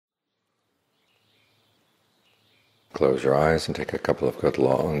Close your eyes and take a couple of good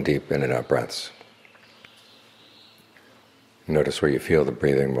long, deep in and out breaths. Notice where you feel the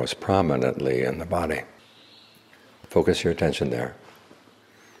breathing most prominently in the body. Focus your attention there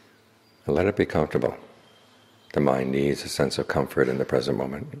and let it be comfortable. The mind needs a sense of comfort in the present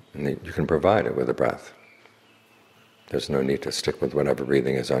moment, and you can provide it with the breath. There's no need to stick with whatever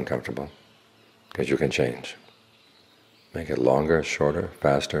breathing is uncomfortable, because you can change. Make it longer, shorter,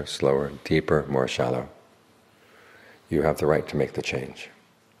 faster, slower, deeper, more shallow. You have the right to make the change.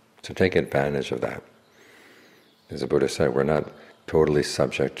 So take advantage of that. As the Buddha said, we're not totally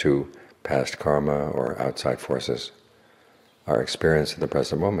subject to past karma or outside forces. Our experience in the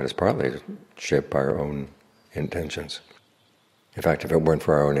present moment is partly shaped by our own intentions. In fact, if it weren't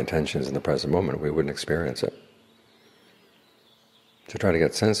for our own intentions in the present moment, we wouldn't experience it. So try to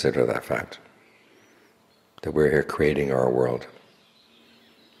get sensitive to that fact, that we're here creating our world.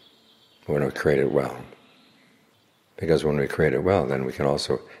 We want to create it well. Because when we create it well, then we can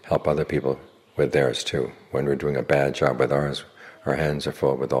also help other people with theirs too. When we're doing a bad job with ours, our hands are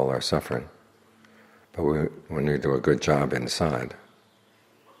full with all our suffering. But when we do a good job inside,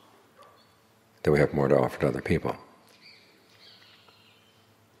 then we have more to offer to other people.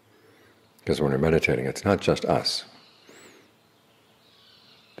 Because when we're meditating, it's not just us.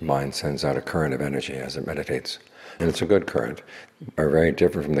 The mind sends out a current of energy as it meditates. And it's a good current. Are very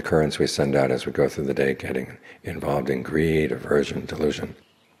different from the currents we send out as we go through the day getting involved in greed, aversion, delusion.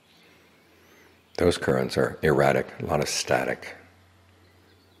 Those currents are erratic, a lot of static.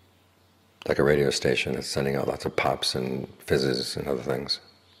 Like a radio station that's sending out lots of pops and fizzes and other things.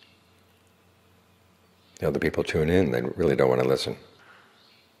 The other people tune in, they really don't want to listen.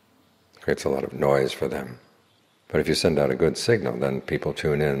 It creates a lot of noise for them. But if you send out a good signal, then people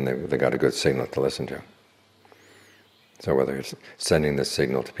tune in and they got a good signal to listen to. So whether it's sending this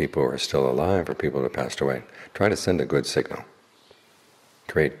signal to people who are still alive or people who have passed away, try to send a good signal.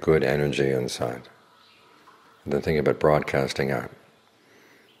 Create good energy inside. And then think about broadcasting out.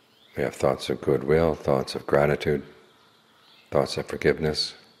 We have thoughts of goodwill, thoughts of gratitude, thoughts of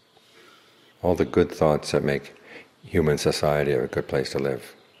forgiveness, all the good thoughts that make human society a good place to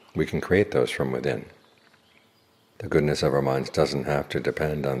live. We can create those from within. The goodness of our minds doesn't have to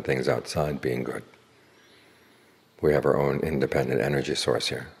depend on things outside being good. We have our own independent energy source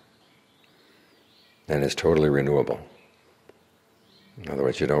here. And it's totally renewable. In other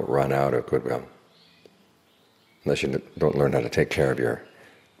words, you don't run out of goodwill unless you don't learn how to take care of your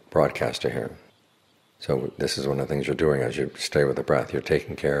broadcaster here. So this is one of the things you're doing as you stay with the breath. You're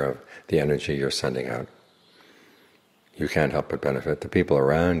taking care of the energy you're sending out. You can't help but benefit. The people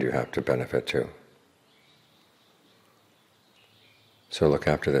around you have to benefit too. So look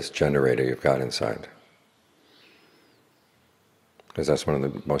after this generator you've got inside. Because that's one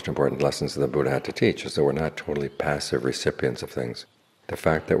of the most important lessons that the Buddha had to teach, is that we're not totally passive recipients of things. The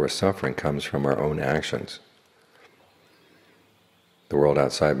fact that we're suffering comes from our own actions. The world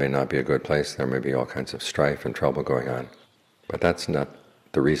outside may not be a good place, there may be all kinds of strife and trouble going on, but that's not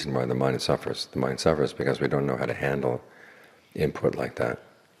the reason why the mind suffers. The mind suffers because we don't know how to handle input like that.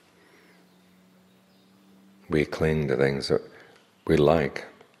 We cling to things that we like,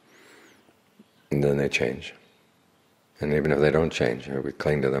 and then they change. And even if they don't change, we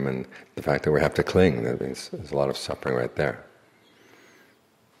cling to them, and the fact that we have to cling, that means there's a lot of suffering right there.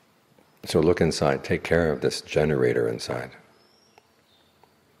 So look inside, take care of this generator inside.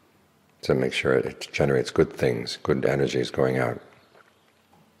 So make sure it generates good things, good energies going out.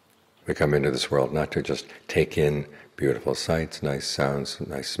 We come into this world not to just take in beautiful sights, nice sounds,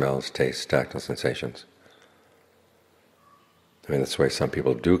 nice smells, tastes, tactile sensations. I mean, that's the way some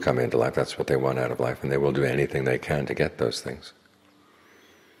people do come into life. That's what they want out of life, and they will do anything they can to get those things.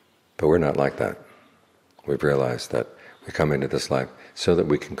 But we're not like that. We've realized that we come into this life so that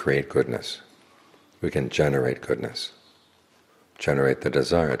we can create goodness. We can generate goodness. Generate the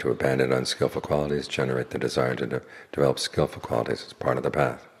desire to abandon unskillful qualities, generate the desire to develop skillful qualities as part of the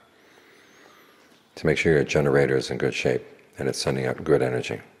path. To make sure your generator is in good shape and it's sending out good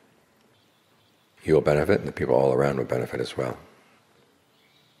energy. You will benefit, and the people all around will benefit as well.